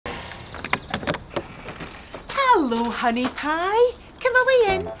Hello, honey pie. Come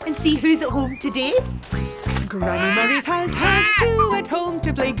away in and see who's at home today. Granny Murray's house has two at home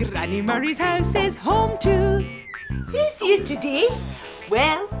to play. Granny Murray's house is home too. Who's here today?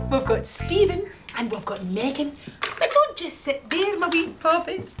 Well, we've got Stephen and we've got Megan. But don't just sit there, my wee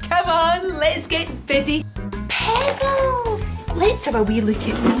puppets. Come on, let's get busy. Pebbles! Let's have a wee look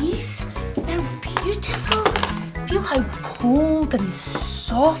at these. They're beautiful. Feel how cold and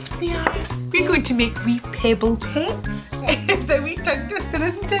soft they are. We're going to make wee pebble pets. It's a wee tongue twister,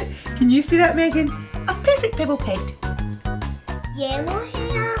 isn't it? Can you see that, Megan? A perfect pebble pet. Yellow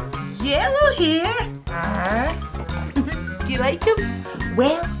hair. Yellow hair? Do you like him?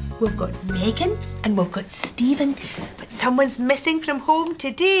 Well, we've got Megan and we've got Stephen, but someone's missing from home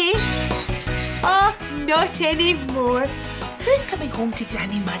today. Oh, not anymore. Who's coming home to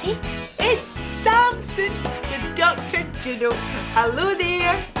Granny Murray? It's Sampson with Dr. Juno. Hello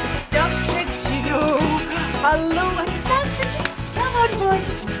there, Dr. Juno. Hello, and Sampson. Come on, boy.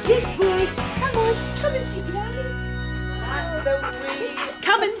 Good boy. Come and see Granny. That's the way.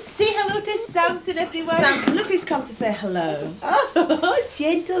 Come and say hello to Sampson, everyone. Sampson, look who's come to say hello. Oh,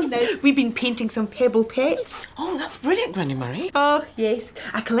 gentle now. We've been painting some pebble pets. Oh, that's brilliant, Granny Murray. Oh, yes.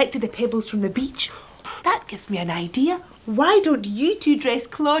 I collected the pebbles from the beach. That gives me an idea. Why don't you two dress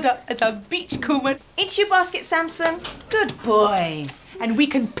Claude up as a beachcomber? Into your basket, Sampson. Good boy. And we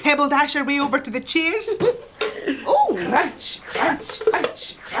can pebble dash our way over to the chairs. Oh, crunch, crunch,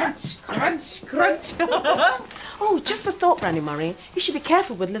 crunch, crunch, crunch, crunch. Oh, just a thought, Granny Murray. You should be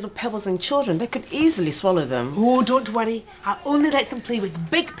careful with little pebbles and children. They could easily swallow them. Oh, don't worry. I only let them play with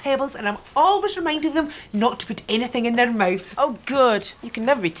big pebbles and I'm always reminding them not to put anything in their mouth. Oh, good. You can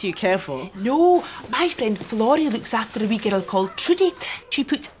never be too careful. No, my friend Florrie looks after a wee girl called Trudy. She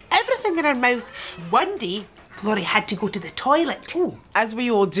puts everything in her mouth. One day, Florrie had to go to the toilet. Ooh, as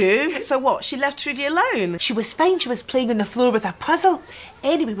we all do. So what, she left Trudy alone? She was fine, she was playing on the floor with a puzzle.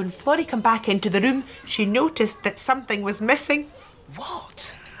 Anyway, when Florrie came back into the room, she noticed that something was missing.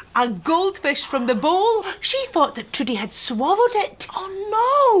 What? A goldfish from the bowl. She thought that Trudy had swallowed it.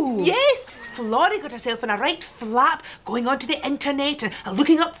 Oh no! Yes, Florrie got herself in a right flap, going onto the internet and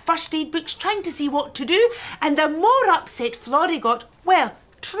looking up first aid books, trying to see what to do. And the more upset Florrie got, well,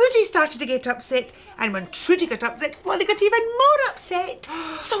 Trudy started to get upset, and when Trudy got upset, Florrie got even more upset.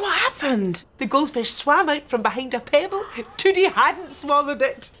 So what happened? The goldfish swam out from behind a pebble. Trudy hadn't swallowed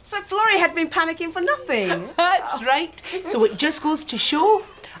it. So Florrie had been panicking for nothing. That's right. So it just goes to show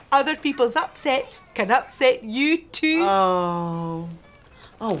other people's upsets can upset you too. Oh.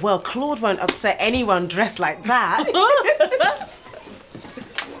 Oh, well, Claude won't upset anyone dressed like that.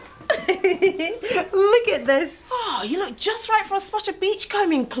 Look at this. Oh, you look just right for a spot of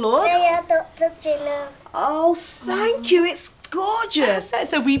beachcombing, Claude. Yeah, Dr. Juno. Oh, thank you. It's gorgeous.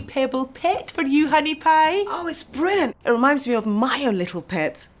 That's a wee pebble pet for you, honey pie. Oh, it's brilliant. It reminds me of my own little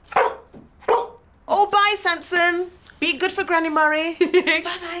pet. Oh, bye, Sampson. Be good for Granny Murray.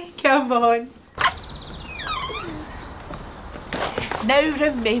 Bye-bye. Come on. Now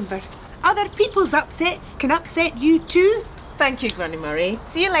remember, other people's upsets can upset you too. Thank you, Granny Murray.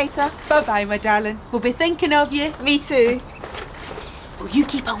 See you later. Bye-bye, my darling. We'll be thinking of you. Me too. Will you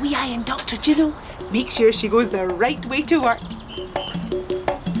keep a wee eye on Dr. Juno? Make sure she goes the right way to work.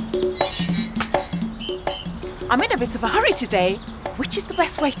 I'm in a bit of a hurry today. Which is the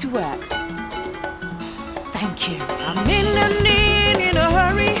best way to work? Thank you. I'm in a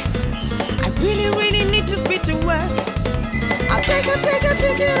hurry. I really need to speed to work. I'll take it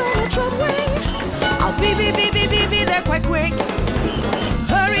on a tramway. I'll be there quite quick.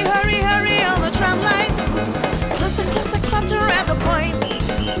 Hurry on the tram lines. Clutter at the points.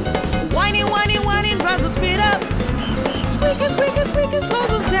 Whining drives the speed up. Squeaky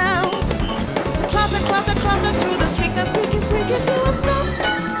slows us down. Clatter through the street. Squeaky to a stop.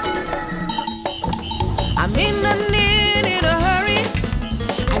 I'm in a hurry.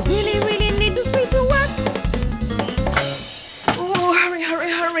 I really need to speed to work. Oh,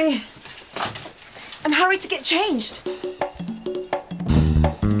 hurry. And hurry to get changed.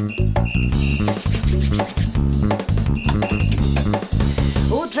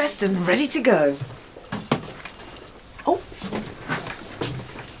 All dressed and ready to go. Oh.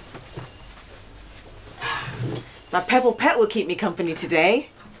 My pebble pet will keep me company today.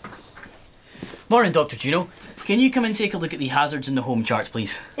 Morning, Dr. Juno. Can you come and take a look at the hazards in the home charts,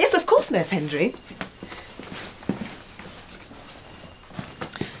 please? Yes, of course, Nurse Hendry.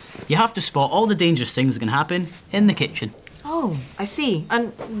 You have to spot all the dangerous things that can happen in the kitchen. Oh, I see.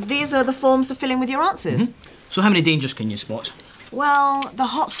 And these are the forms to fill in with your answers? So how many dangers can you spot? Well, the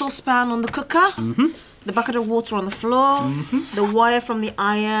hot saucepan on the cooker, the bucket of water on the floor, the wire from the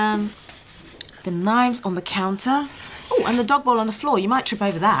iron, The knives on the counter. Oh, and the dog bowl on the floor. You might trip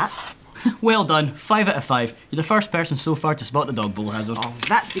over that. Well done. 5 out of 5. You're the first person so far to spot the dog bowl hazard. Oh,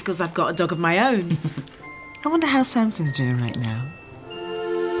 that's because I've got a dog of my own. I wonder how Sampson's doing right now.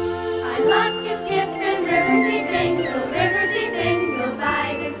 I love to skip in Riverseafingal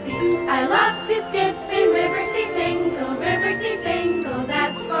by the sea. I love to skip in Riverseafingal,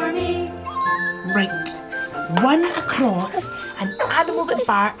 that's for me. Right. 1 across, an animal that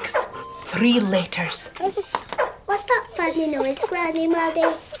barks, 3 letters. What's that funny noise, Granny Muddy?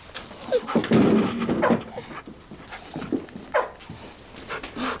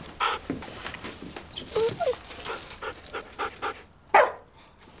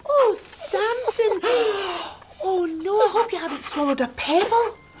 Oh, Sampson! Oh no, I hope you haven't swallowed a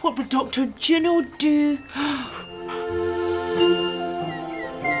pebble. What would Dr. Juno do?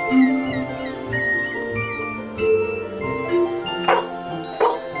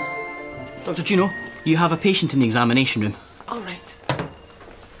 Dr. Juno, you have a patient in the examination room. All right.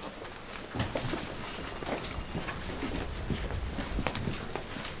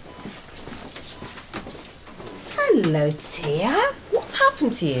 Hello, Tia. What's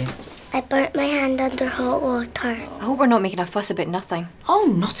happened to you? I burnt my hand under hot water. I hope we're not making a fuss about nothing.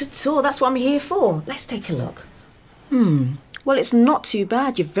 Oh, not at all. That's what I'm here for. Let's take a look. Well, it's not too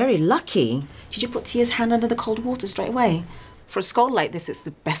bad. You're very lucky. Did you put Tia's hand under the cold water straight away? For a scald like this, it's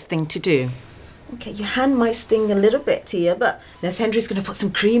the best thing to do. Okay, your hand might sting a little bit, Tia, but Nurse Henry's going to put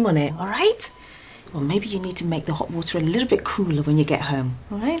some cream on it, all right? Well, maybe you need to make the hot water a little bit cooler when you get home,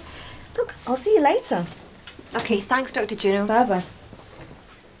 all right? Look, I'll see you later. Okay, thanks, Dr. Juno. Bye-bye.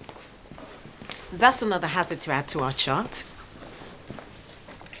 That's another hazard to add to our chart.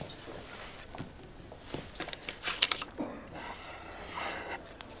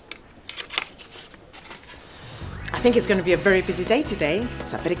 I think it's going to be a very busy day today,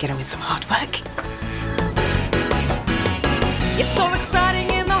 so I better get on with some hard work. It's so exciting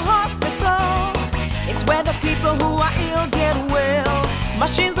in the hospital. It's where the people who are ill get well.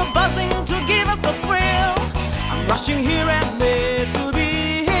 Machines are buzzing to give us a thrill. I'm rushing here and there to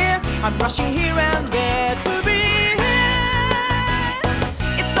be here. I'm rushing here and there to be here.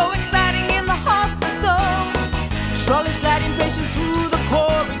 It's so exciting in the hospital. Trolleys gliding patients through the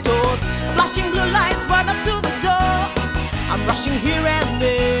corridors. Flashing blue lights right up to the door. I'm rushing here and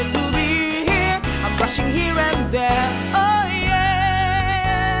there to be here. I'm rushing here and there. Oh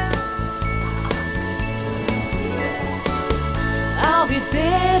yeah. I'll be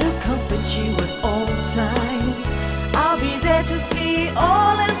there to comfort you at all times. I'll be there to see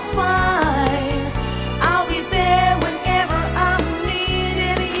all is fine. I'll be there whenever I'm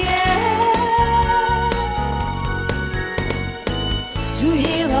needed, yeah. To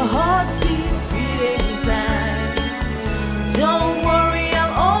hear the heartbeat beating time. Don't worry,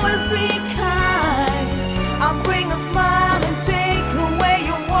 I'll always be kind. I'll bring a smile and take away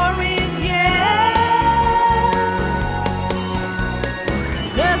your worries, yeah.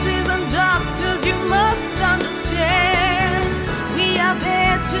 Nurses and doctors, you must understand. We are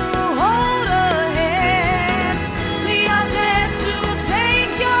there to hold a hand. We are there to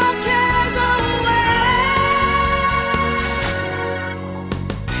take your cares away.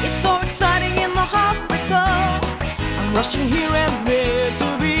 It's so exciting in the hospital. I'm rushing here and there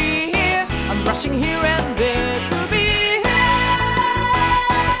to be here. I'm rushing here and there to be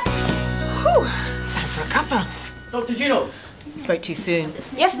here. Whew, time for a cuppa. Dr. Juno, Spoke too soon.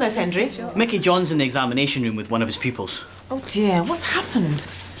 Yes, Nurse Henry? Mickey John's in the examination room with one of his pupils. Oh dear, what's happened?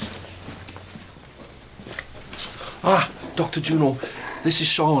 Ah, Dr. Juno, this is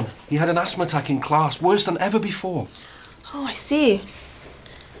Sean. He had an asthma attack in class, worse than ever before. Oh, I see.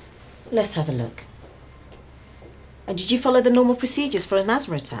 Let's have a look. And did you follow the normal procedures for an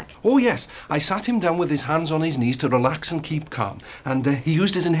asthma attack? Oh yes, I sat him down with his hands on his knees to relax and keep calm, and he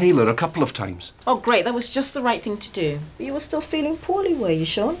used his inhaler a couple of times. Oh, great. That was just the right thing to do. But you were still feeling poorly, were you,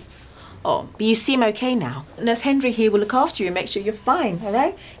 Sean? Oh, but you seem okay now. Nurse Henry here will look after you and make sure you're fine, all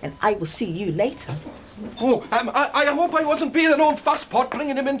right? And I will see you later. Oh, I hope I wasn't being an old fusspot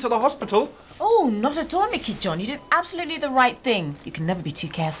bringing him into the hospital. Oh, not at all, Mickey John. You did absolutely the right thing. You can never be too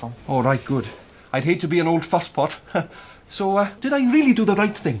careful. All right, good. I'd hate to be an old fusspot. So, did I really do the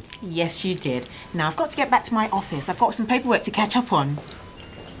right thing? Yes, you did. Now, I've got to get back to my office. I've got some paperwork to catch up on.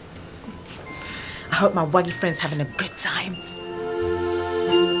 I hope my waggy friend's having a good time.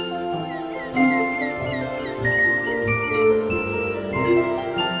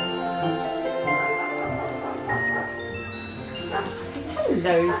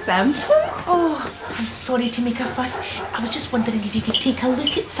 Hello, Sampson. Oh, I'm sorry to make a fuss. I was just wondering if you could take a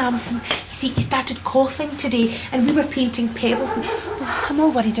look at Sampson. You see, he started coughing today and we were painting pebbles and I'm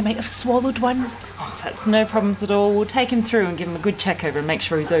all worried I might have swallowed one. Oh, that's no problems at all. We'll take him through and give him a good check over and make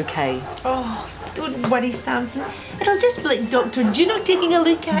sure he's okay. Oh, don't worry, Sampson. It'll just be like Dr. Juno taking a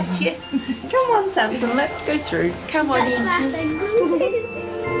look at you. Come on, Sampson, let's go through. Come on, angels.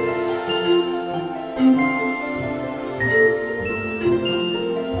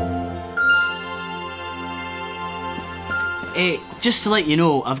 Just to let you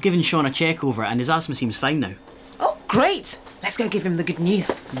know, I've given Sean a check over and his asthma seems fine now. Oh, great. Let's go give him the good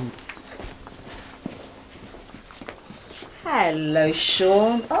news. Hello,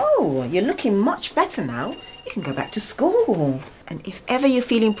 Sean. Oh, you're looking much better now. You can go back to school. And if ever you're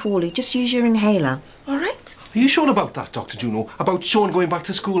feeling poorly, just use your inhaler, all right? Are you sure about that, Dr. Juno? About Sean going back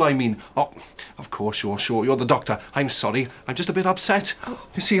to school, I mean? Oh, of course you're sure. You're the doctor. I'm sorry. I'm just a bit upset. Oh.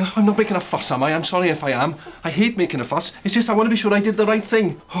 You see, I'm not making a fuss, am I? I'm sorry if I am. I hate making a fuss. It's just I want to be sure I did the right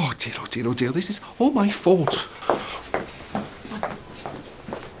thing. Oh, dear, oh, dear, oh, dear. This is all my fault.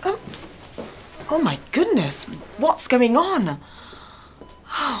 Oh, my goodness. What's going on?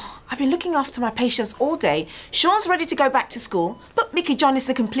 Oh, I've been looking after my patients all day. Sean's ready to go back to school, but Mickey John is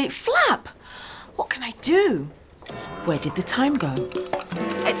the complete flap. What can I do? Where did the time go?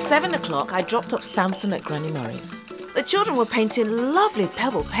 At 7 o'clock, I dropped off Sampson at Granny Murray's. The children were painting lovely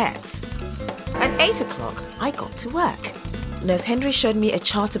pebble pets. At 8 o'clock, I got to work. Nurse Henry showed me a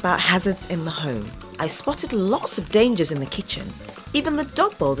chart about hazards in the home. I spotted lots of dangers in the kitchen, even the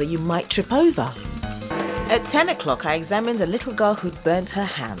dog bowl that you might trip over. At 10 o'clock, I examined a little girl who'd burnt her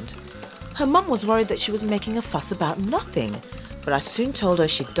hand. Her mum was worried that she was making a fuss about nothing, but I soon told her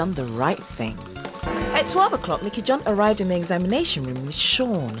she'd done the right thing. At 12 o'clock, Mickey John arrived in the examination room with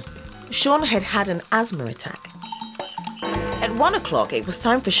Sean. Sean had had an asthma attack. At 1 o'clock, it was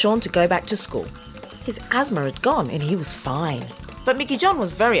time for Sean to go back to school. His asthma had gone and he was fine. But Mickey John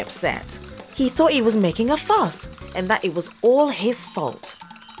was very upset. He thought he was making a fuss and that it was all his fault.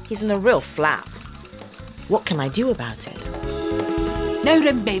 He's in a real flap. What can I do about it? Now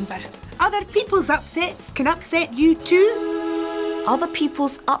remember, other people's upsets can upset you too. Other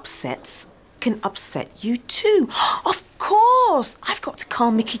people's upsets can upset you too. Of course! I've got to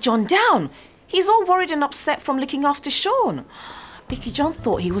calm Mickey John down. He's all worried and upset from looking after Sean. Mickey John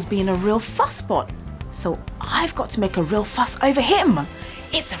thought he was being a real fussbot, so I've got to make a real fuss over him.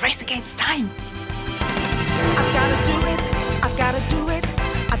 It's a race against time. I've got to do it. I've got to do it.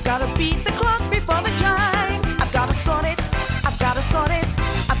 I've got to beat the clock before the chime. I've got to sort it. I've got to sort it.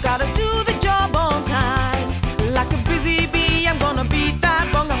 I've got to do the job on time. Like a busy bee, I'm gonna beat that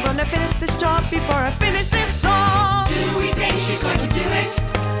bong. I'm gonna finish this job before I finish this song. Do we think she's going to do it?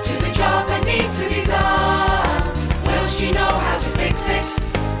 Do the job that needs to be done? Will she know how to fix it?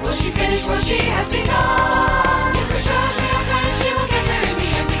 Will she finish what she has begun? Yes, as sure as we are friends, she will get there in the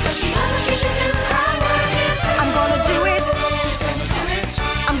end because she knows what she should do. I'm gonna do it. She's going to do it.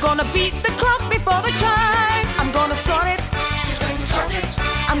 I'm gonna beat the clock before the chime. I'm gonna sort it. She's going to sort it.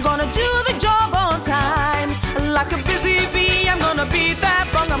 I'm gonna do the job on time. Like a busy bee, I'm gonna beat that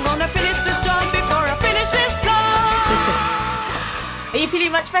bong. I'm gonna finish this job before I finish this song. Are you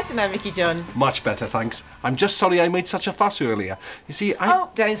feeling much better now, Mickey John? Much better, thanks. I'm just sorry I made such a fuss earlier. You see, Oh,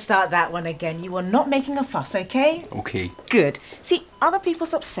 don't start that one again. You were not making a fuss, okay? OK. Good. See, other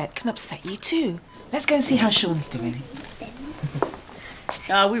people's upset can upset you too. Let's go and see how Sean's doing.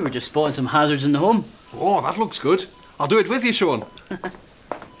 We were just spotting some hazards in the home. Oh, that looks good. I'll do it with you, Sean.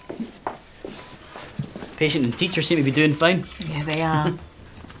 Patient and teacher seem to be doing fine. Yeah, they are.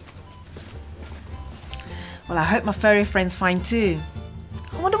 Well, I hope my furry friend's fine too.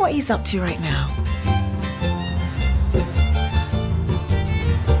 I wonder what he's up to right now.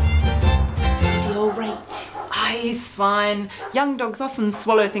 Is he all right? He's fine. Young dogs often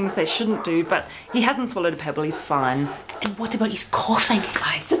swallow things they shouldn't do, but he hasn't swallowed a pebble, he's fine. And what about his coughing?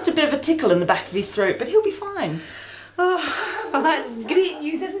 It's just a bit of a tickle in the back of his throat, but he'll be fine. Oh, well, that's great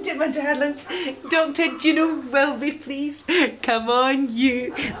news, isn't it, my darlings? Dr. Juno will be pleased. Come on,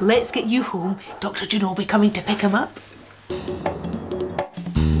 you. Let's get you home. Dr. Juno will be coming to pick him up.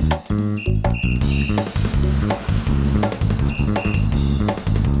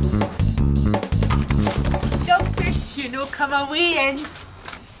 Dr. Juno, come away in.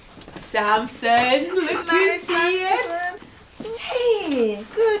 Sampson, look who's here. Hey,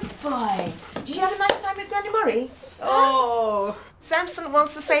 good boy. Did you have a nice time with Granny Murray? Oh. Sampson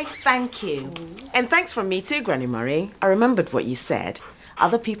wants to say thank you. And thanks from me too, Granny Murray. I remembered what you said.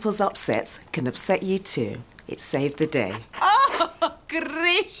 Other people's upsets can upset you too. It saved the day. Oh,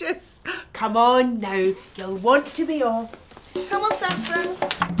 gracious. Come on now. You'll want to be off. Come on, Sampson.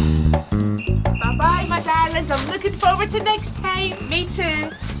 Bye-bye, my darlings. I'm looking forward to next time. Me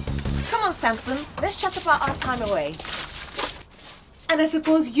too. Come on, Sampson. Let's chat about our time away. And I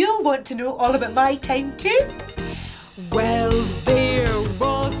suppose you'll want to know all about my time too. Well, there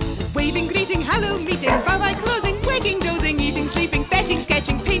was waving, greeting, hello, meeting, bye-bye, closing, waking, dozing, eating, sleeping, fetching,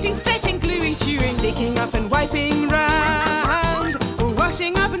 sketching, painting, stretching, gluing, chewing, sticking up and wiping round,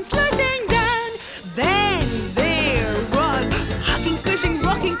 washing up and slushing down. Then there was hugging, squishing,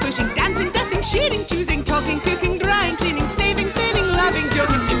 rocking, pushing, dancing, dusting, shading, choosing, talking, cooking, drying, cleaning, saving, cleaning, loving,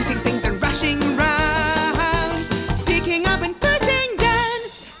 joking, losing things and rushing round, picking up and putting down.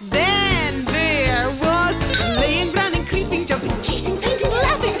 Then there was laying, running, creeping, jumping, chasing, painting,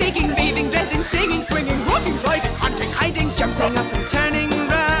 laughing, baking, bathing, dressing, singing, swinging, walking, sliding, hunting, hiding, jumping up and turning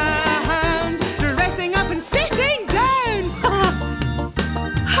round, dressing up and sitting down.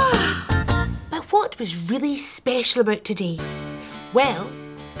 But what was really special about today? Well,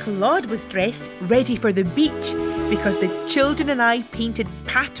 Claude was dressed ready for the beach because the children and I painted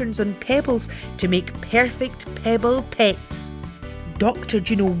patterns on pebbles to make perfect pebble pets. Dr.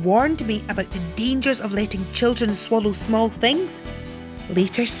 Juno warned me about the dangers of letting children swallow small things.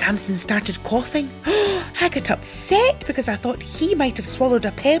 Later, Sampson started coughing. I got upset because I thought he might have swallowed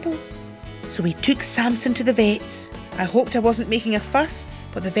a pebble. So we took Sampson to the vet. I hoped I wasn't making a fuss,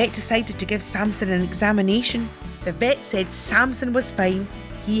 but the vet decided to give Sampson an examination. The vet said Sampson was fine,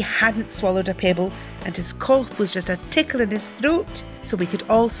 he hadn't swallowed a pebble, and his cough was just a tickle in his throat, so we could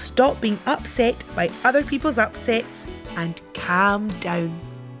all stop being upset by other people's upsets and calm down.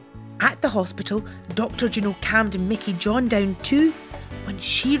 At the hospital, Dr. Juno calmed Mickey John down too when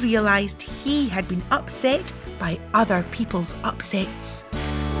she realised he had been upset by other people's upsets.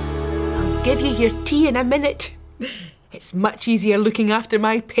 I'll give you your tea in a minute. It's much easier looking after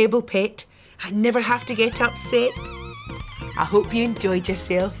my pebble pet. I never have to get upset. I hope you enjoyed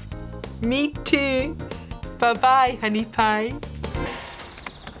yourself. Me too. Bye-bye, Honey Pie.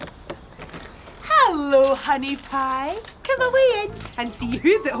 Hello, Honey Pie. Come away in and see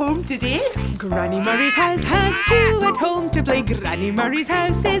who's at home today. Granny Murray's house has two at home to play. Granny Murray's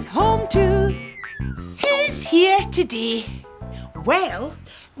house is home too. Who's here today? Well,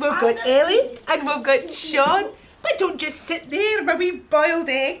 we've got Ellie and we've got Sean. But don't just sit there, my wee boiled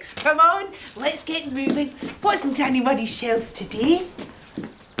eggs. Come on, let's get moving. What's in Granny Murray's shelves today?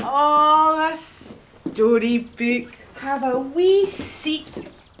 Oh, a storybook. Have a wee seat.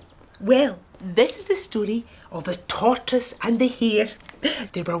 Well, this is the story of the tortoise and the hare.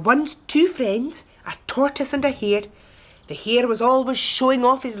 There were once two friends, a tortoise and a hare. The hare was always showing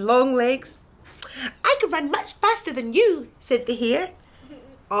off his long legs. I can run much faster than you, said the hare.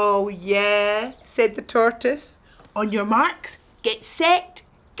 Oh yeah, said the tortoise. On your marks, get set,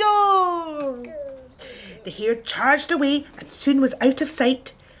 go! The hare charged away and soon was out of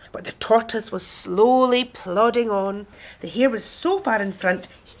sight, but the tortoise was slowly plodding on. The hare was so far in front,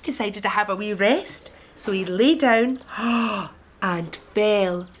 he decided to have a wee rest, so he lay down and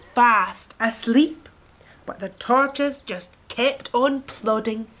fell fast asleep. But the tortoise just kept on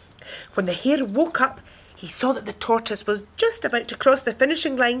plodding. When the hare woke up, he saw that the tortoise was just about to cross the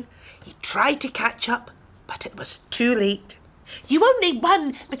finishing line. He tried to catch up, but it was too late. You only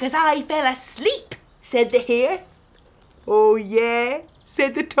won because I fell asleep, said the hare. Oh yeah,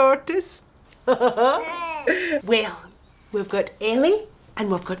 said the tortoise. Well, we've got Ellie and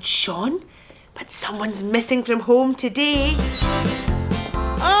we've got Sean, but someone's missing from home today.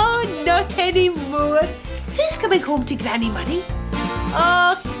 Oh, not anymore. Who's coming home to Granny Murray?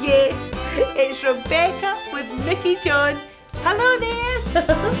 Oh yes, it's Rebecca with Mickey John. Hello there.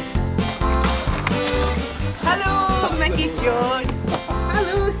 Hello, Mickey John.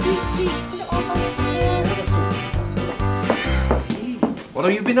 Hello, sweet cheeks. What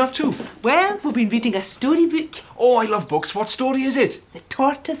have you been up to? Well, we've been reading a storybook. Oh, I love books. What story is it? The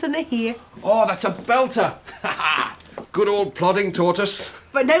Tortoise and the Hare. Oh, that's a belter. Good old plodding tortoise.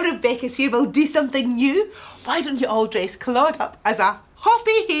 But now Rebecca's here, we'll do something new. Why don't you all dress Claude up as a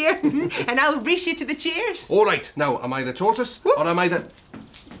hoppy hare and I'll race you to the chairs. All right. Now, am I the tortoise or am I the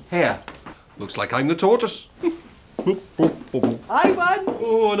hare? Looks like I'm the tortoise. I won.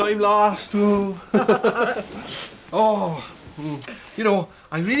 Oh, and I'm last. Oh. You know,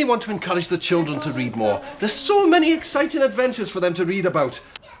 I really want to encourage the children to read more. There's so many exciting adventures for them to read about.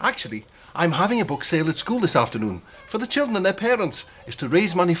 Actually, I'm having a book sale at school this afternoon for the children and their parents. It's to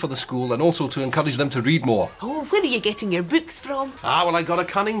raise money for the school and also to encourage them to read more. Oh, where are you getting your books from? Well, I got a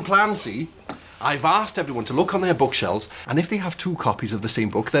cunning plan, see? I've asked everyone to look on their bookshelves, and if they have 2 copies of the same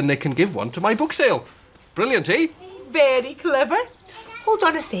book, then they can give one to my book sale. Brilliant, eh? Very clever. Hold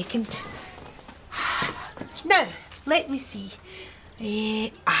on a second. Now, let me see.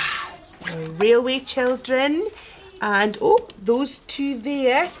 The Railway Children. And, oh, those 2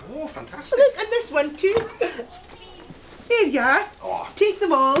 there. Oh, fantastic. Look, and this one too. Here you are. Oh. Take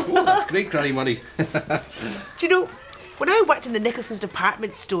them all. Oh, that's great, Granny Murray. Do you know, when I worked in the Nicholson's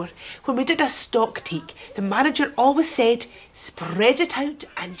department store, when we did a stock take, the manager always said, spread it out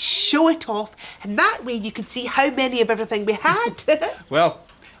and show it off, and that way you could see how many of everything we had. Well,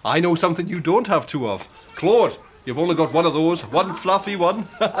 I know something you don't have two of. Claude, you've only got one of those, one fluffy one.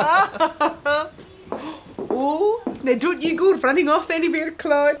 Oh, now don't you go running off anywhere,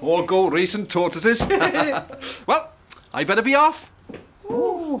 Claude. Or go racing tortoises. Well, I better be off.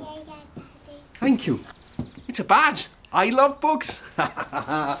 Oh. Thank you. It's a badge. I love books.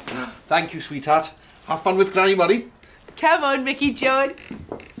 Thank you, sweetheart. Have fun with Granny Murray. Come on, Mickey John.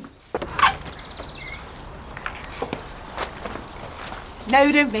 Now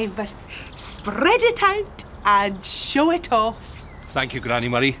remember, spread it out and show it off. Thank you, Granny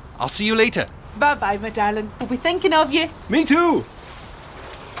Murray. I'll see you later. Bye-bye, my darling. We'll be thinking of you. Me too.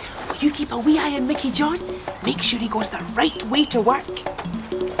 You keep a wee eye on Mickey John. Make sure he goes the right way to work.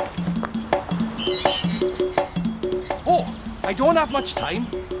 Oh, I don't have much time.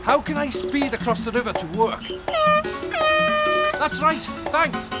 How can I speed across the river to work? That's right,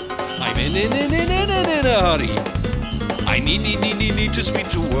 thanks. I'm in a hurry. I need to speed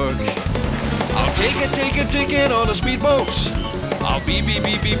to work. I'll take it on a speedboat. I'll be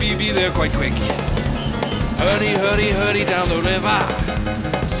there quite quick. Hurry down the river.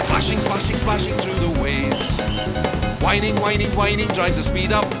 Splashing through the waves. Whining drives the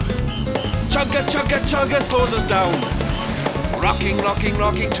speed up. Chugga slows us down. Rocking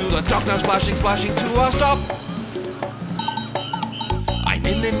to the dock now, splashing to our stop. I'm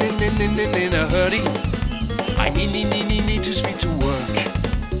in a hurry. I need to speed to work.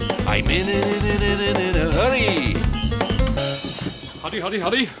 I'm in a hurry.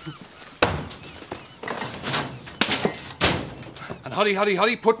 Hurry. And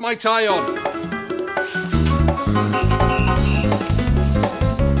hurry, put my tie on.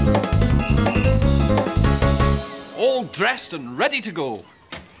 All dressed and ready to go.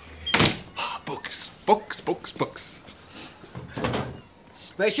 Books.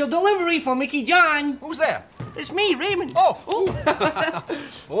 Special delivery for Mickey John. Who's there? It's me, Raymond. Oh.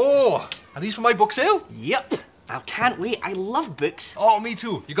 Oh, are these for my book sale? Yep. I can't wait. I love books. Oh, me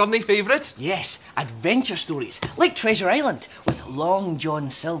too. You got any favourites? Yes, adventure stories, like Treasure Island with Long John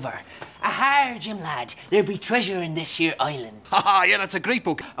Silver. Aha, Jim lad, there'll be treasure in this here island. Haha, yeah, that's a great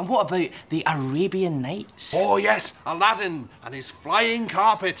book. And what about the Arabian Nights? Oh, yes, Aladdin and his flying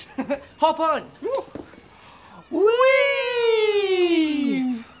carpet. Hop on. Whee!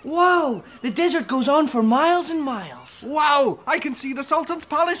 Wow, the desert goes on for miles and miles. Wow, I can see the Sultan's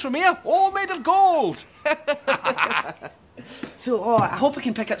palace from here, all made of gold. So, I hope I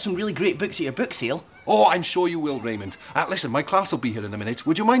can pick up some really great books at your book sale. Oh, I'm sure you will, Raymond. Listen, my class will be here in a minute.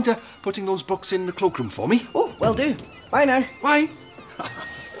 Would you mind putting those books in the cloakroom for me? Oh, will do. Bye now. Bye.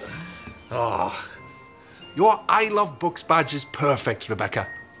 Oh, your I Love Books badge is perfect, Rebecca.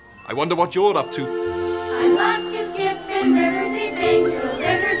 I wonder what you're up to. I love to skip in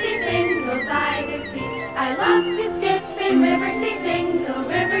Riverseafingal by the sea. I love to skip in Riverseafingal,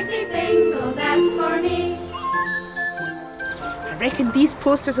 that's for me. I reckon these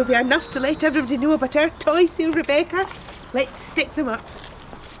posters will be enough to let everybody know about our toy sale, Rebecca. Let's stick them up.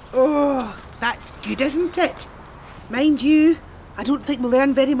 Oh, that's good, isn't it? Mind you, I don't think we'll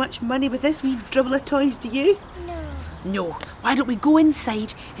earn very much money with this wee dribble of toys, do you? No. Why don't we go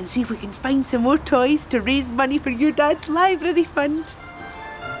inside and see if we can find some more toys to raise money for your dad's library fund?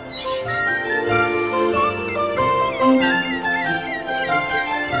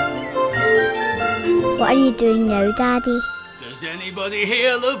 What are you doing now, Daddy? Does anybody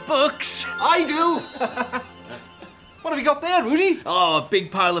here love books? I do! What have you got there, Rudy? Oh, a big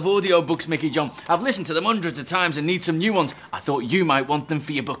pile of audio books, Mickey John. I've listened to them hundreds of times and need some new ones. I thought you might want them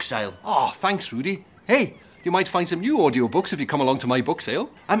for your book sale. Oh, thanks, Rudy. Hey, you might find some new audiobooks if you come along to my book sale.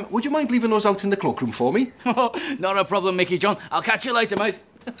 Would you mind leaving those out in the cloakroom for me? Not a problem, Mickey John. I'll catch you later, mate.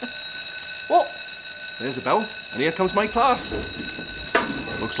 Oh, there's a bell, and here comes my class.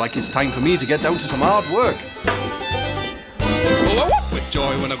 Looks like it's time for me to get down to some hard work. Oh, I walk with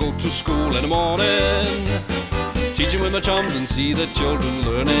joy when I go to school in the morning. Teaching with my chums and see the children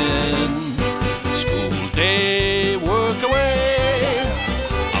learning. School day, work away.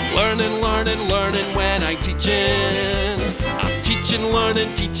 I'm learning when I'm teaching. I'm teaching,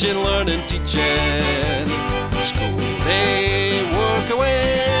 learning. School day, work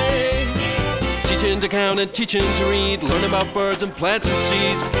away. Teaching to count and teaching to read. Learn about birds and plants and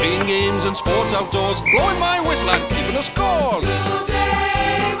seeds. Playing games and sports outdoors. Blowing my whistle and keeping a score. School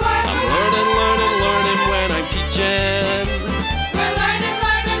day, work I'm learning when I'm teaching. We're learning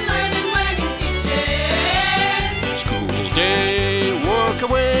when he's teaching. School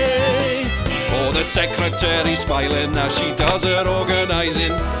the secretary smiling as she does her organising.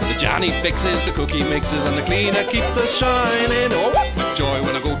 The Janny fixes, the cookie mixes, and the cleaner keeps us shining. Oh, what a joy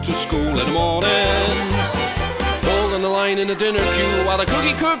when I go to school in the morning. Holding the line in the dinner queue while the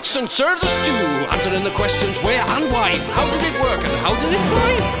cookie cooks and serves a stew. Answering the questions where and why, how does it work and how does it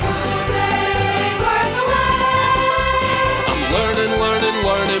fly? I'm learning, learning,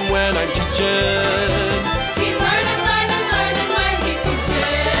 learning when I'm teaching. He's learning, learning, learning when he's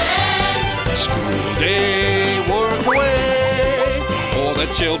teaching. School day, work away. All the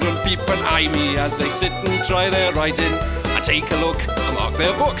children peep and eye me as they sit and try their writing. I take a look, I mark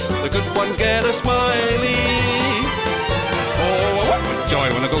their books. The good ones get a smiley. Oh, what a joy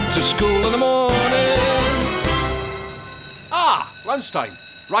when I go to school in the morning. Ah, lunchtime.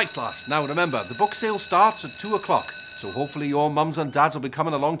 Right, class. Now remember, the book sale starts at 2 o'clock. So hopefully your mums and dads will be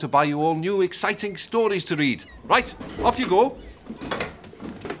coming along to buy you all new exciting stories to read. Right, off you go.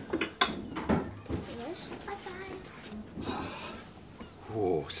 Yes, bye-bye.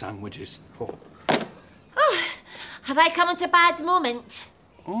 Oh, sandwiches. Oh. Have I come at a bad moment?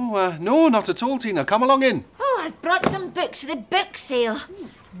 Oh, no, not at all, Tina. Come along in. Oh, I've brought some books for the book sale.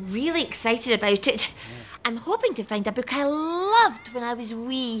 Really excited about it. I'm hoping to find a book I loved when I was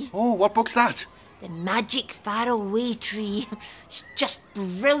wee. Oh, what book's that? The Magic Faraway Tree. It's just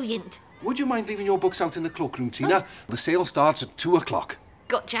brilliant. Would you mind leaving your books out in the cloakroom, Tina? The sale starts at 2 o'clock.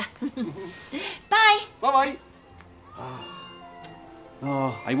 Gotcha. Bye. Bye-bye.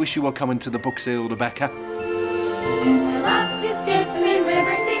 Oh, I wish you were coming to the book sale, Rebecca. I love to skip in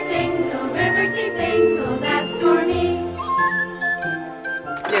Riverseafingal, Riverseafingal, that's for me.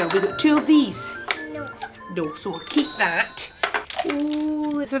 Now, we've got 2 of these. No. No, so we'll keep that.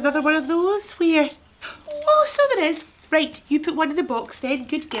 Oh, is there another one of those? Where? Oh, so there is. Right, you put one in the box then.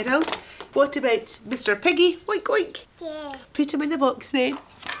 Good girl. What about Mr. Piggy? Oink, oink. Yeah. Put him in the box then.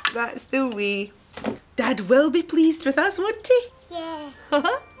 That's the way. Dad will be pleased with us, won't he? Yeah.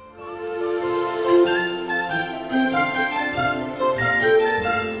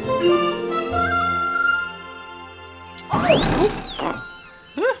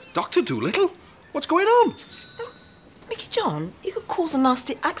 Dr. Dolittle? What's going on? Mickey John, you could cause a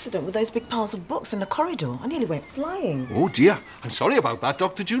nasty accident with those big piles of books in the corridor. I nearly went flying. Oh, dear. I'm sorry about that,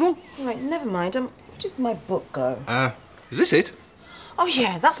 Dr. Juno. Right, never mind. Where did my book go? Is this it? Oh,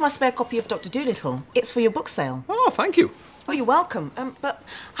 yeah, that's my spare copy of Dr. Dolittle. It's for your book sale. Oh, thank you. Oh, you're welcome. But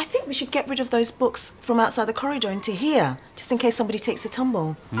I think we should get rid of those books from outside the corridor into here, just in case somebody takes a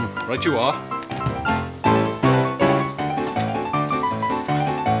tumble. Right you are.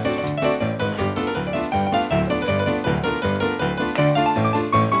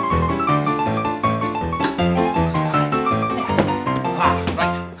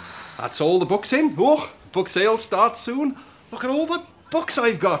 That's all the books in. Oh, book sale starts soon. Look at all the books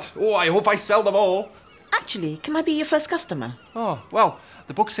I've got. Oh, I hope I sell them all. Actually, can I be your first customer? Oh, well,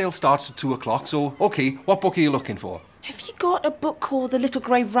 the book sale starts at 2 o'clock, so, OK, what book are you looking for? Have you got a book called The Little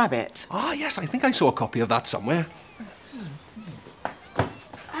Grey Rabbit? Ah, yes, I think I saw a copy of that somewhere.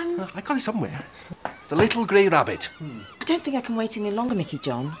 I got it somewhere. The Little Grey Rabbit. I don't think I can wait any longer, Mickey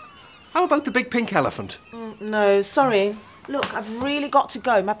John. How about the Big Pink Elephant? No, sorry. Look, I've really got to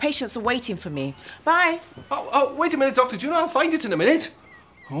go. My patients are waiting for me. Bye. Oh, wait a minute, Dr. Juno. I'll find it in a minute.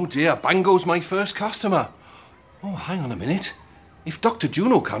 Oh, dear. Bang goes my first customer. Oh, hang on a minute. If Dr.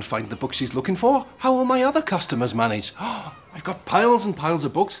 Juno can't find the book she's looking for, how will my other customers manage? Oh, I've got piles and piles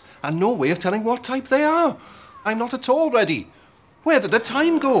of books and no way of telling what type they are. I'm not at all ready. Where did the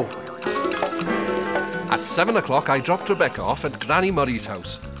time go? At 7 o'clock, I dropped Rebecca off at Granny Murray's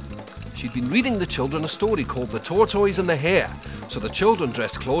house. She'd been reading the children a story called The Tortoise and the Hare, so the children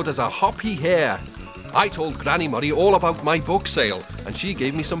dressed Claude as a hoppy hare. I told Granny Murray all about my book sale, and she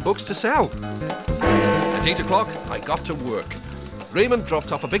gave me some books to sell. At 8 o'clock, I got to work. Raymond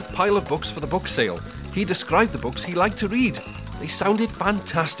dropped off a big pile of books for the book sale. He described the books he liked to read. They sounded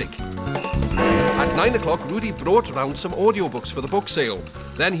fantastic. At 9 o'clock, Rudy brought round some audiobooks for the book sale.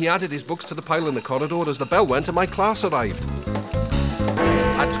 Then he added his books to the pile in the corridor as the bell went and my class arrived.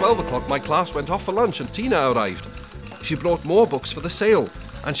 At 12 o'clock, my class went off for lunch and Tina arrived. She brought more books for the sale,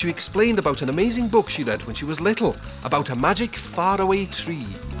 and she explained about an amazing book she read when she was little, about a magic faraway tree.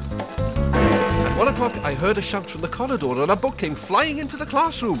 At 1 o'clock, I heard a shout from the corridor and a book came flying into the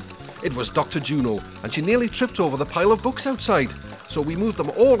classroom. It was Dr. Juno, and she nearly tripped over the pile of books outside, so we moved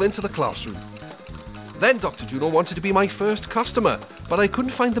them all into the classroom. Then Dr. Juno wanted to be my first customer, but I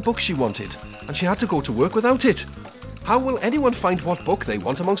couldn't find the book she wanted, and she had to go to work without it. How will anyone find what book they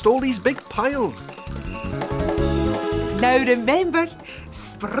want amongst all these big piles? Now remember,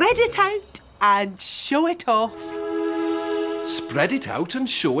 spread it out and show it off. Spread it out and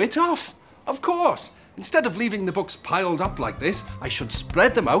show it off. Of course. Instead of leaving the books piled up like this, I should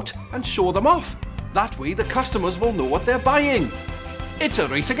spread them out and show them off. That way the customers will know what they're buying. It's a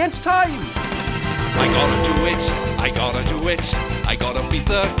race against time. I gotta do it, I gotta do it. I gotta beat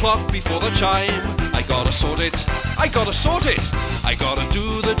the clock before the chime. I gotta sort it, I gotta sort it. I gotta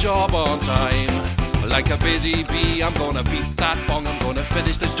do the job on time. Like a busy bee, I'm gonna beat that bong. I'm gonna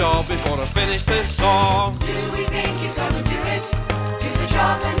finish this job before I finish this song. Do we think he's gonna do it? Do the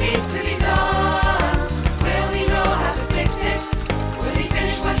job that needs to be done? Will he know how to fix it? Will he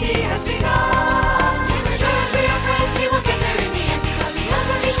finish what he has begun? Yes, as sure as we are friends, he will get there in the end, because he knows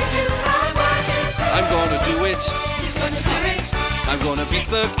what he should do and work it through. I'm gonna do it, He's gonna do it. I'm gonna beat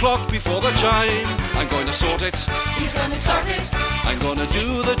the clock before the chime. I'm going to sort it, He's gonna start it. I'm gonna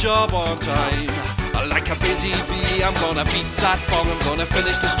do the job on time. Like a busy bee, I'm gonna beat that bong. I'm gonna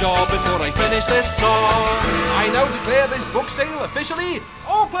finish this job before I finish this song. I now declare this book sale officially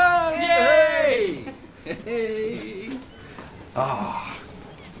open! Yay! Hey! Ah.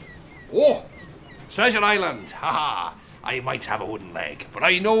 Oh! Treasure Island! Ha ha! I might have a wooden leg, but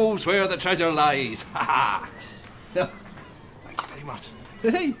I knows where the treasure lies. Ha ha! Thank you very much.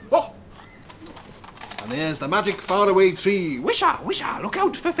 Hey! Oh! And there's the magic faraway tree. Wisha! Wisha! Look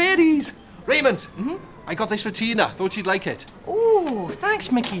out for fairies! Raymond! I got this for Tina. Thought she'd like it. Oh,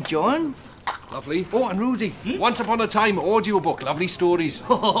 thanks, Mickey John. Lovely. Oh, and Rudy. Once Upon a Time audiobook. Lovely stories.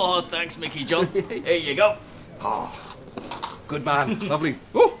 Oh, thanks, Mickey John. Here you go. Oh, good man. Lovely.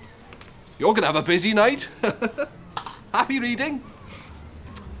 Oh, you're going to have a busy night. Happy reading?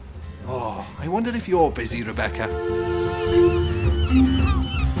 Oh, I wonder if you're busy, Rebecca.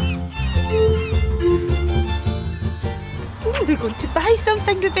 Oh, we're going to buy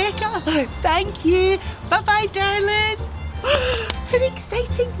something, Rebecca. Thank you. Bye-bye, darling. How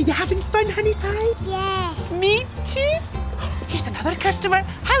exciting. Are you having fun, honey pie? Yeah. Me too. Here's another customer.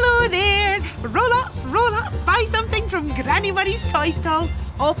 Hello there. Roll up, buy something from Granny Murray's toy stall.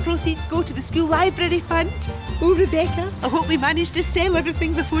 All proceeds go to the school library fund. Oh, Rebecca, I hope we manage to sell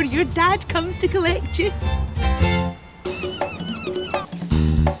everything before your dad comes to collect you.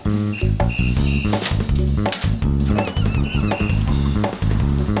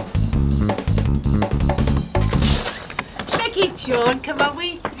 Mickey John, come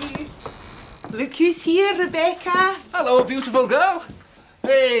away through. Look who's here, Rebecca. Hello, beautiful girl.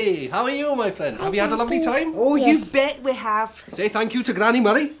 Hey, how are you, my friend? Have you had a lovely time? Oh, you bet we have. Say thank you to Granny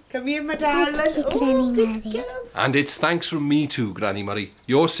Murray. Come here, my darling. Thank you, Granny good Murray. girl. And it's thanks from me too, Granny Murray.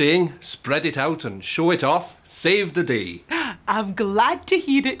 You're saying, spread it out and show it off. Save the day. I'm glad to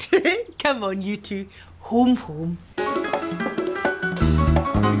hear it. Come on, you two. Home, home.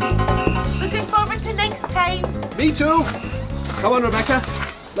 Looking forward to next time. Me too. Come on, Rebecca.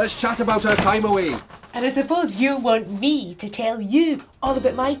 Let's chat about our time away. And I suppose you want me to tell you all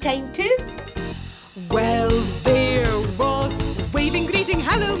about my time too? Well, there was waving, greeting,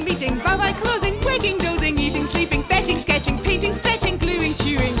 hello, meeting, bye-bye, closing, waking, dozing, eating, sleeping, fetching, sketching, painting, stretching, gluing,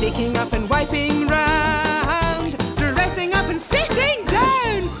 chewing, sticking up and wiping round, dressing up and sitting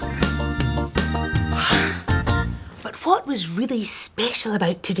down. But what was really special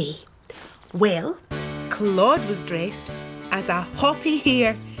about today? Well, Claude was dressed as a hoppy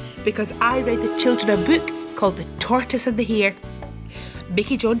hare because I read the children a book called The Tortoise and the Hare.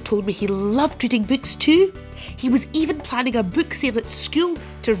 Mickey John told me he loved reading books too. He was even planning a book sale at school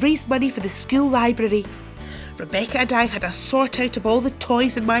to raise money for the school library. Rebecca and I had a sort out of all the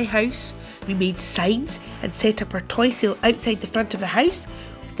toys in my house. We made signs and set up our toy sale outside the front of the house.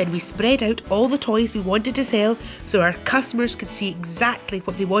 Then we spread out all the toys we wanted to sell so our customers could see exactly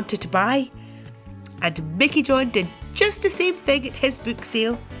what they wanted to buy. And Mickey John did just the same thing at his book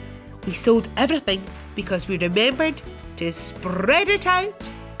sale. We sold everything because we remembered to spread it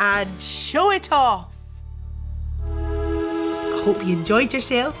out and show it off. I hope you enjoyed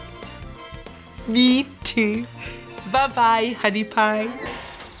yourself. Me too. Bye-bye, honey pie.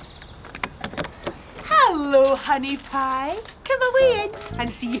 Hello, honey pie. Come away in and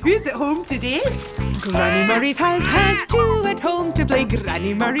see who's at home today. Granny Murray's house has two at home to play.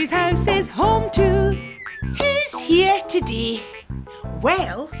 Granny Murray's house is home too. Who's here today?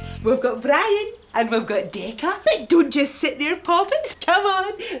 Well, we've got Brian and we've got Decca. But don't just sit there, Poppins. Come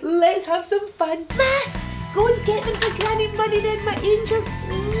on, let's have some fun. Masks, go and get them for Granny Murray then, my angels.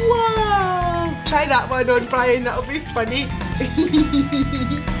 Wow. Try that one on, Brian, that'll be funny. Good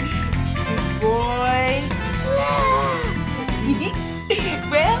boy.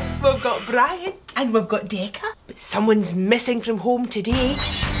 Well, we've got Brian and we've got Decca, but someone's missing from home today.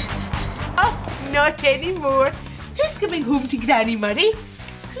 Oh, not anymore. Who's coming home to Granny Murray?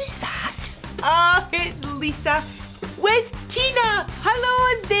 Who's that? Oh, it's Lisa with Tina.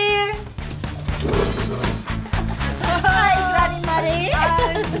 Hello there.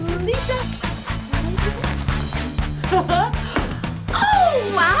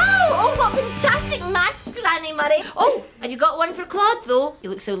 Oh, wow! Oh, what fantastic masks, Granny Murray. Oh, have you got one for Claude, though? You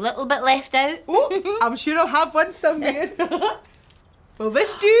look so little bit left out. Oh, I'm sure I'll have one somewhere. Will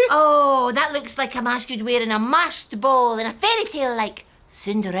this do? Oh, that looks like a mask you'd wear in a masked ball in a fairy tale like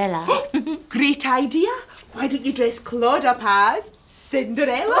Cinderella. Great idea. Why don't you dress Claude up as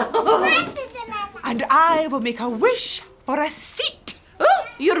Cinderella? And I will make a wish for a seat. Oh,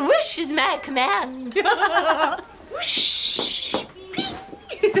 your wish is my command. Whoosh.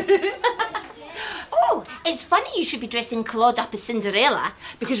 Oh, it's funny you should be dressing Claude up as Cinderella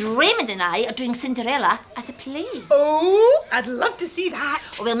because Raymond and I are doing Cinderella as a play. Oh, I'd love to see that.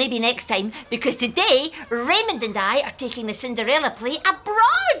 Well, maybe next time, because today Raymond and I are taking the Cinderella play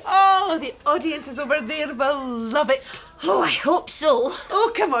abroad. Oh, the audiences over there will love it. Oh, I hope so.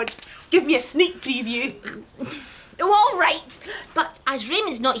 Oh, come on. Give me a sneak preview. Oh, all right. But as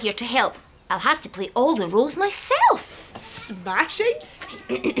Raymond's not here to help, I'll have to play all the roles myself. Smashing.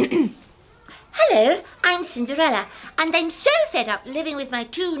 Hello, I'm Cinderella, and I'm so fed up living with my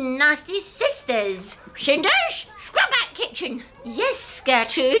two nasty sisters. Cinders, scrub that kitchen. Yes,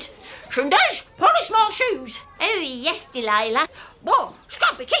 Gertrude. Cinders, polish my shoes. Oh, yes, Delilah. Whoa,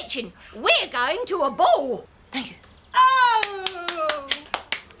 scrub the kitchen. We're going to a ball. Thank you. Oh,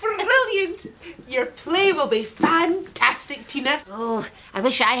 brilliant. Your play will be fantastic, Tina. Oh, I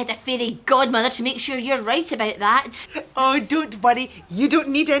wish I had a fairy godmother to make sure you're right about that. Oh, don't worry. You don't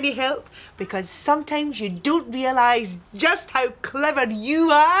need any help because sometimes you don't realise just how clever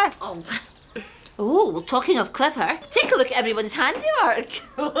you are. Oh, well, talking of clever, take a look at everyone's handiwork.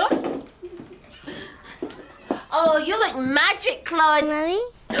 Oh, you look magic, Claude. Mummy?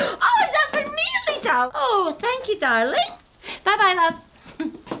 Oh, is that for me, Lisa? Oh, thank you, darling. Bye-bye, love.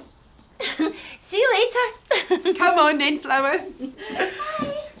 See you later. Come on then, Flower.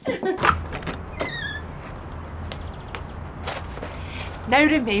 Now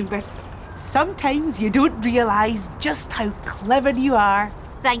remember, sometimes you don't realise just how clever you are.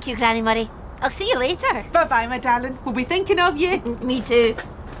 Thank you, Granny Murray. I'll see you later. Bye-bye, my darling. We'll be thinking of you. Me too.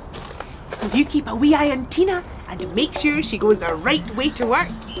 Will you keep a wee eye on Tina and make sure she goes the right way to work?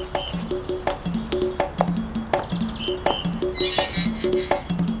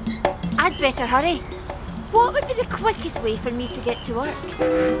 I'd better hurry. What would be the quickest way for me to get to work?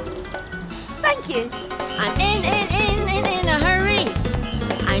 Thank you. I'm in a hurry.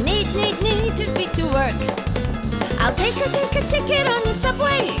 I need to speed to work. I'll take a ticket on the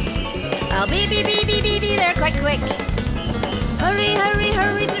subway. I'll be there quite quick. Hurry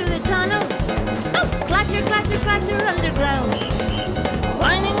through the tunnels. Oh, clatter underground.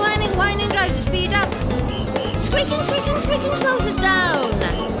 Whining drives the speed up. Squeaking slows us down.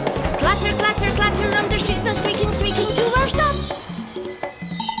 Clatter under streets, now squeaking to our stop.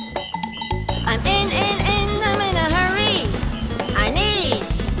 I'm in a hurry. I need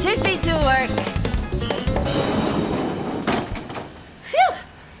to speed to work. Phew,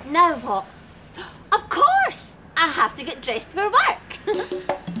 now what? Of course, I have to get dressed for work.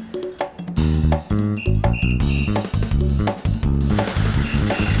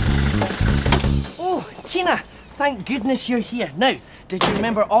 Oh, Tina, thank goodness you're here. Now, did you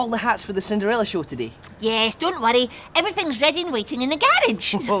remember all the hats for the Cinderella show today? Yes, don't worry. Everything's ready and waiting in the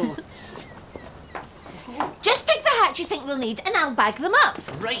garage. Oh. Just pick the hats you think we'll need and I'll bag them up.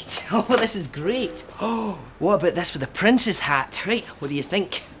 Right. Oh, this is great. Oh, what about this for the prince's hat? Right, what do you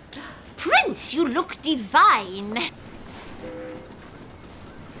think? Prince, you look divine.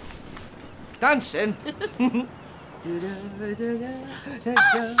 Dancing? Are you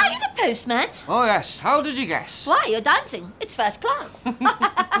the postman? Oh, yes. How did you guess? Why, you're dancing. It's first class.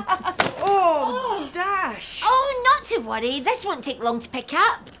 Oh, dash. Oh, not to worry. This won't take long to pick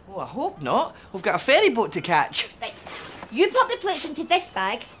up. Oh, I hope not. We've got a ferry boat to catch. Right. You pop the plates into this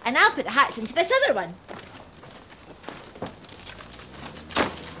bag and I'll put the hats into this other one.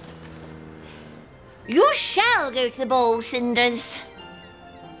 You shall go to the ball, Cinders.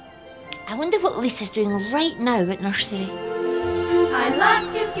 I wonder what Lisa's doing right now at nursery. I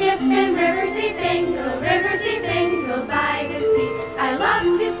love to skip in Riverseafingal by the sea. I love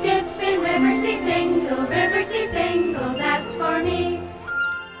to skip in Riverseafingal, that's for me.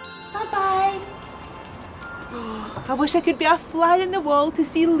 Bye-bye. I wish I could be a fly on the wall to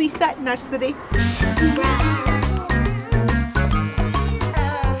see Lisa at nursery.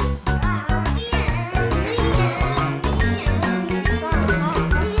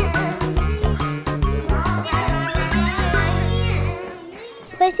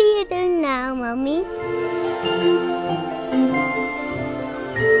 What are you doing now, Mummy?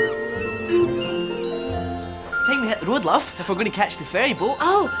 Time to hit the road, love, if we're going to catch the ferry boat.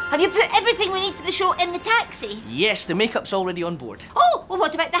 Oh, have you put everything we need for the show in the taxi? Yes, the makeup's already on board. Oh, well,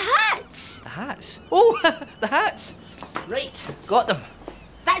 what about the hats? The hats? Oh, the hats. Right, got them.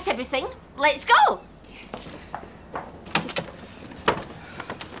 That's everything. Let's go.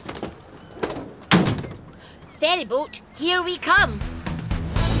 Ferry boat, here we come.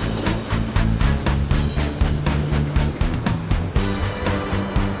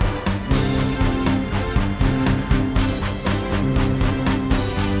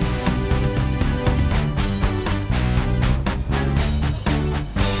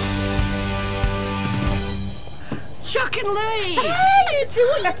 Chuck and Louie! Hey, you two,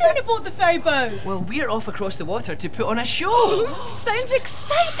 what are you doing aboard the ferry boat? Well, we're off across the water to put on a show. Sounds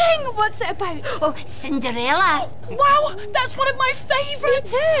exciting! What's it about? Oh, Cinderella. Wow, that's one of my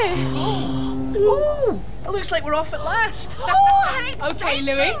favourites! Me too! Oh, it looks like we're off at last. Oh, how exciting!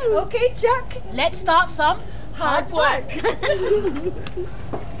 Okay, Louie. Okay, Chuck. Let's start some hard work.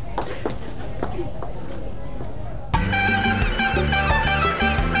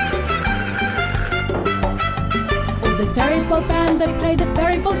 The ferry boat band, they play, the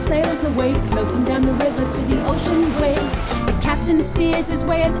ferry boat sails away, floating down the river to the ocean waves. The captain steers his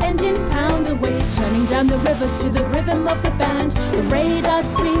way as engine pound away, churning down the river to the rhythm of the band. The radar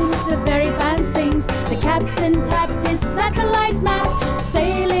swings, the ferry band sings, the captain taps his satellite map,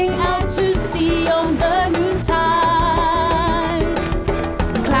 sailing out to sea on the noontide.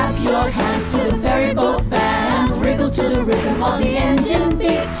 Clap your hands to the ferry boat band, wriggle to the rhythm of the engine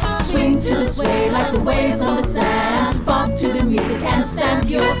beat, swing to the sway like the waves on the sand, bob to the music and stamp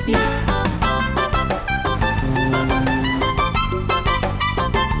your feet.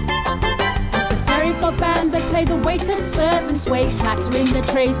 As the ferry boat band, they play, the waiters serve and sway, clattering the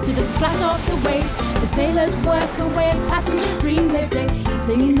trays to the splash of the waves. The sailors work away as passengers dream their day,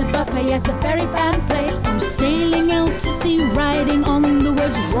 eating in the buffet as the ferry band play. Oh, sailing out to sea, riding on the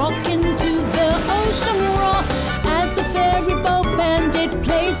waves, rocking to the ocean roar, as the ferry boat band did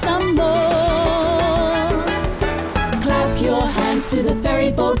play some more. Clap your hands to the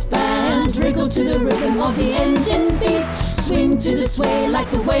ferry boat band, wriggle to the rhythm of the engine beat, swing to the sway like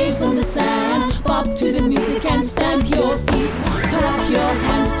the waves on the sand, bob to the music and stamp your feet. Clap your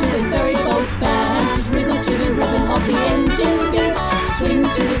hands to the ferry boat band, wriggle to the rhythm of the engine beat, swing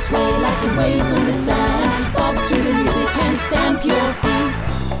to the sway like the waves on the sand, bob to the music and stamp your feet.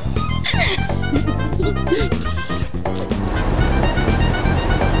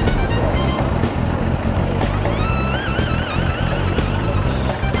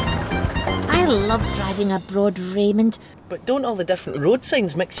 I love driving abroad, Raymond. But don't all the different road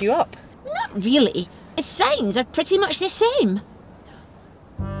signs mix you up? Not really. The signs are pretty much the same.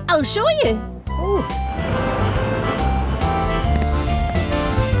 I'll show you. Oh.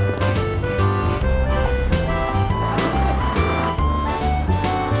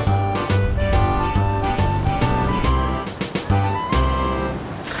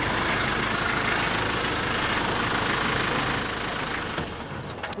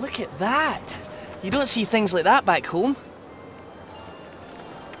 Look at that. You don't see things like that back home.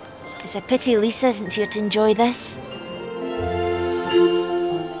 It's a pity Lisa isn't here to enjoy this.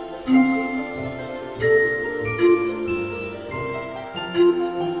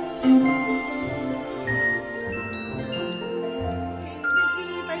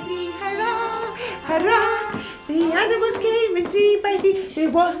 Hurrah! The animals came in 3 by 3. There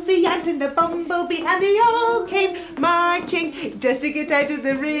was the ant and the bumblebee, and they all came marching just to get out of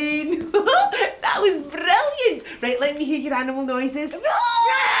the rain. That was brilliant! Right, let me hear your animal noises. Save you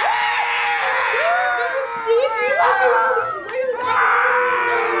from all these wild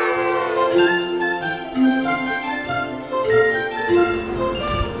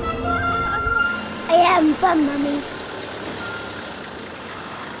I am fun, Mummy.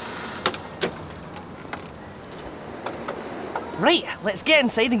 Right, let's get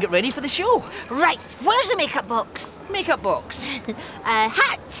inside and get ready for the show. Right, where's the makeup box? Makeup box.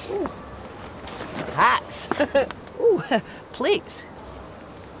 Hats. Ooh. Hats. Ooh, plates.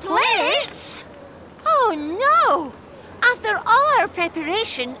 Plates? Oh no! After all our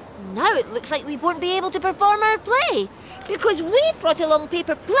preparation, now it looks like we won't be able to perform our play because we brought along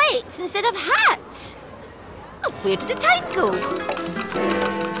paper plates instead of hats. Oh, where did the time go?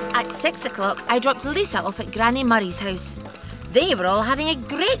 At 6 o'clock, I dropped Lisa off at Granny Murray's house. They were all having a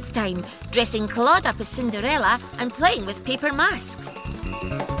great time, dressing Claude up as Cinderella and playing with paper masks.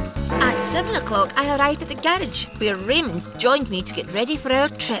 At 7 o'clock, I arrived at the garage, where Raymond joined me to get ready for our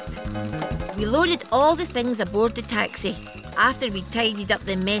trip. We loaded all the things aboard the taxi, after we'd tidied up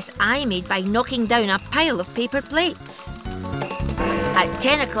the mess I made by knocking down a pile of paper plates. At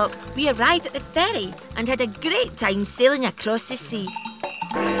 10 o'clock, we arrived at the ferry and had a great time sailing across the sea.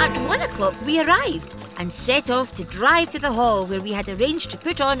 At 1 o'clock, we arrived and set off to drive to the hall where we had arranged to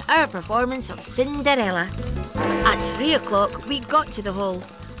put on our performance of Cinderella. At 3 o'clock, we got to the hall,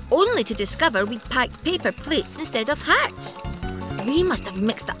 only to discover we'd packed paper plates instead of hats. We must have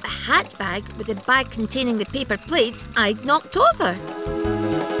mixed up the hat bag with the bag containing the paper plates I'd knocked over.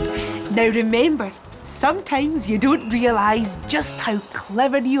 Now remember, sometimes you don't realise just how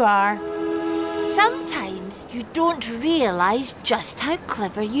clever you are. Sometimes you don't realise just how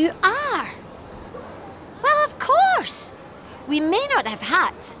clever you are. Well, of course. We may not have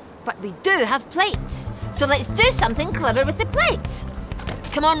hats, but we do have plates. So let's do something clever with the plates.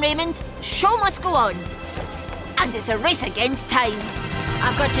 Come on, Raymond. The show must go on. And it's a race against time.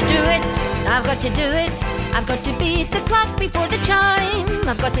 I've got to do it. I've got to do it. I've got to beat the clock before the chime.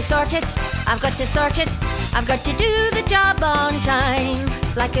 I've got to sort it. I've got to sort it. I've got to do the job on time.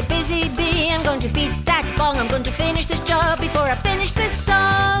 Like a busy bee, I'm going to beat that bong. I'm going to finish this job before I finish this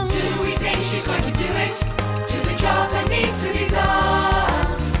song. Do we think she's going to do it? Do the job that needs to be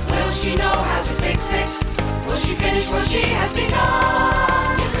done? Will she know how to fix it? Will she finish what she has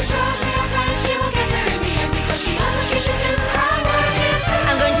begun? Yes, the shows we have planned, she will get there in the end because she knows what she should do.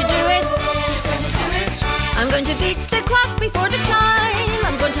 I'm going to do it. She's going to do it. I'm going to beat the clock before the chime.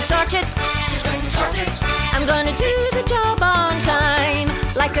 I'm going to sort it. She's going to sort it. I'm going to do the job on time.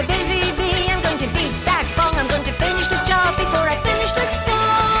 Like a busy bee, I'm going to beat that bong. I'm going to finish this job before I finish this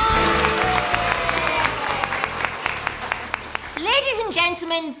song. Ladies and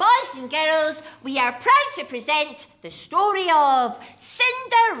gentlemen, boys and girls, we are proud to present the story of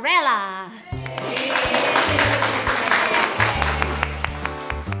Cinderella.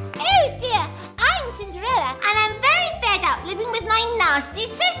 Oh dear, I'm Cinderella and I'm very fed up living with my nasty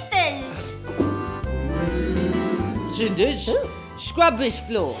sisters. Cinders, scrub this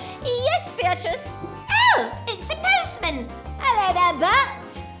floor. Yes, Beatrice. Oh, it's the postman. Hello there,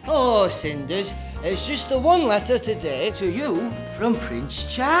 Bert. Oh, Cinders, it's just the one letter today to you from Prince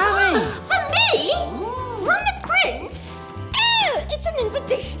Charming. For me? From the prince? Oh, it's an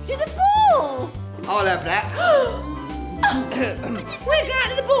invitation to the ball. I'll have that. We're going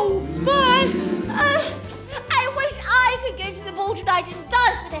to the ball. Bye. I wish I could go to the ball tonight and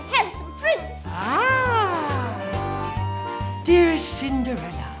dance with a handsome prince. Dearest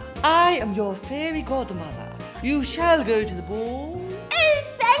Cinderella, I am your fairy godmother. You shall go to the ball. Oh,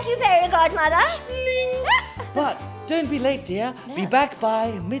 thank you, fairy godmother. But don't be late, dear. Be back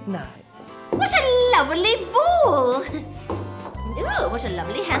by midnight. What a lovely ball. Oh, what a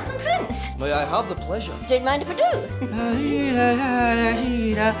lovely, handsome prince. May I have the pleasure? Don't mind if I do.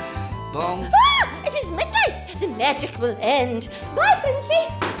 Bong. Ah, it is midnight. The magic will end. Bye, Princey.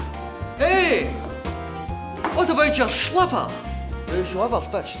 Hey! What about your slipper? Whosoever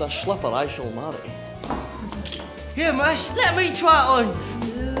fits the slipper, I shall marry. Here, miss, let me try it on.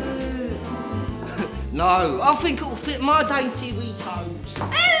 No, I think it'll fit my dainty wee toes. Oh,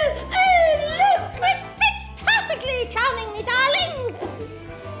 look! It fits perfectly, charmingly, darling.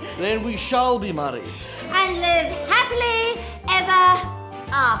 Then we shall be married. And live happily ever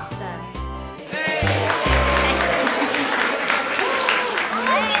after. I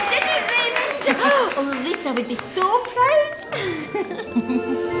did it, Raymond! Oh, Lisa would be so proud.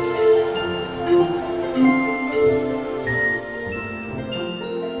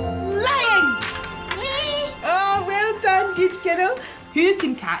 Lion! Oh, well done, good girl. Who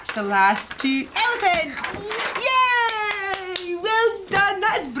can catch the last two elephants? Yay! Well done,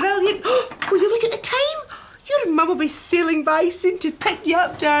 that's brilliant. Will you look at the time? Your mum will be sailing by soon to pick you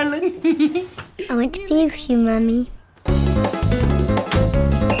up, darling. I want to be with you, Mummy.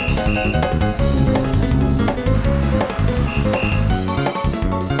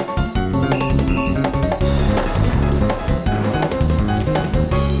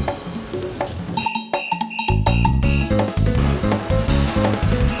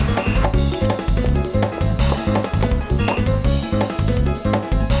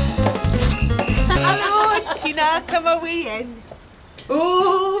 Tina, come away in.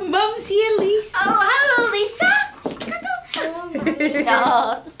 Oh, Mum's here, Lisa. Oh, hello, Lisa. Hello, Mummy.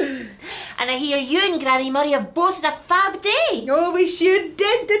 And I hear you and Granny Murray have both had a fab day. Oh, we sure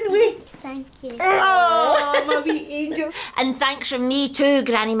did, didn't we? Thank you. Oh, Mummy angel. And thanks from me too,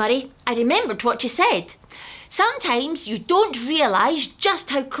 Granny Murray. I remembered what you said. Sometimes you don't realise just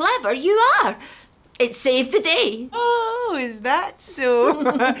how clever you are. It saved the day. Oh, is that so?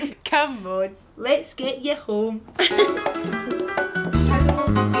 Come on, let's get you home. That's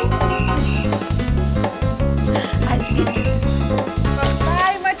good.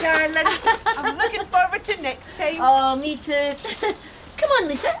 Bye, my darlings. I'm looking forward to next time. Oh, me too. on,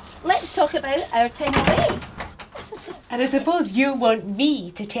 Lisa. Let's talk about our time away. And I suppose you want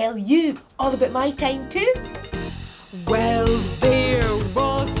me to tell you all about my time too? Well, there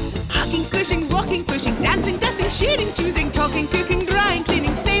was hugging, squishing, rocking, pushing, dancing, dusting, shading, choosing, talking, cooking, drying,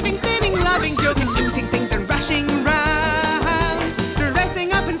 cleaning, saving, cleaning, loving, joking, losing things and rushing round,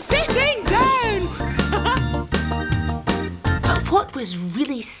 dressing up and sitting down. But what was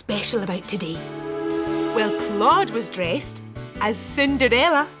really special about today? Well, Claude was dressed as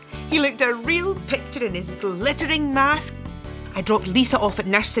Cinderella. He looked a real picture in his glittering mask. I dropped Lisa off at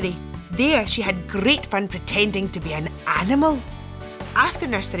nursery. There, she had great fun pretending to be an animal. After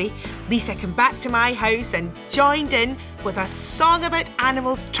nursery, Lisa came back to my house and joined in with a song about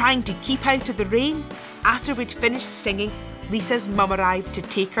animals trying to keep out of the rain. After we'd finished singing, Lisa's mum arrived to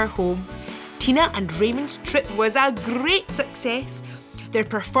take her home. Tina and Raymond's trip was a great success. Their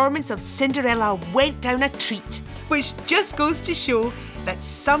performance of Cinderella went down a treat, which just goes to show that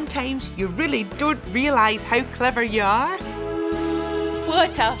sometimes you really don't realise how clever you are.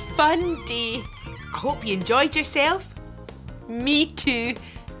 What a fun day. I hope you enjoyed yourself. Me too.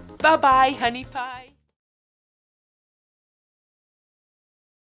 Bye-bye, honey pie.